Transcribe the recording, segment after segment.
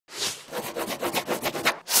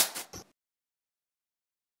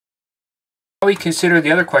Now we consider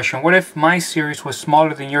the other question. What if my series was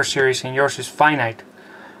smaller than your series and yours is finite?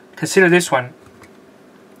 Consider this one.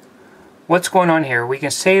 What's going on here? We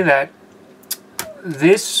can say that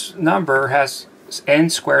this number has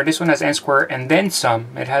n squared, this one has n squared, and then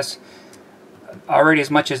some. It has already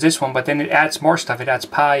as much as this one, but then it adds more stuff. It adds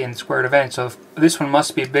pi and square root of n, so this one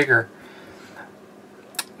must be bigger.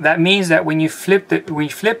 That means that when you flip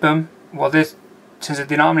them, well, this, since the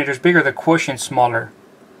denominator is bigger, the quotient's smaller.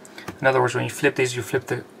 In other words, when you flip these, you flip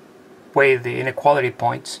the way the inequality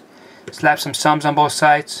points. Slap some sums on both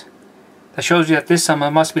sides. That shows you that this sum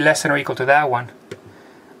must be less than or equal to that one.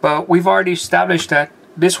 But we've already established that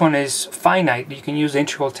this one is finite. You can use the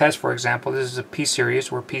integral test, for example. This is a p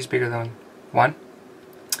series where p is bigger than 1.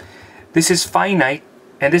 This is finite,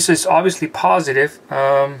 and this is obviously positive.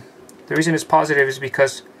 The reason it's positive is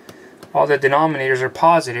because all the denominators are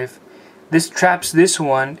positive. This traps this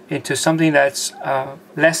one into something that's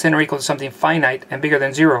less than or equal to something finite and bigger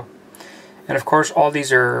than 0. And of course all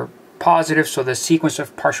these are positive, so the sequence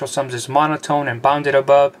of partial sums is monotone and bounded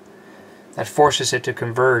above. That forces it to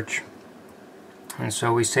converge. And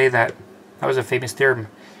so we say that was a famous theorem.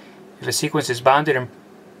 If a sequence is bounded and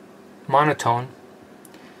monotone,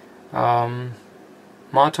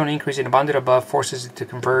 monotone increasing and bounded above forces it to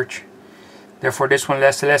converge. Therefore this one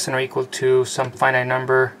less than or equal to some finite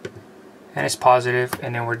number, and it's positive,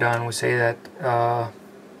 and then we're done. We say that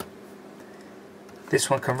this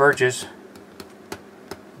one converges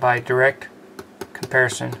by direct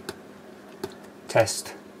comparison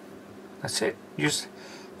test. That's it.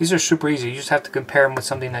 These are super easy. You just have to compare them with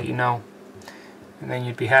something that you know, and then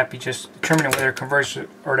you'd be happy just determining whether it converges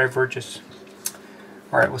or diverges.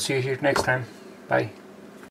 Alright, we'll see you here next time. Bye.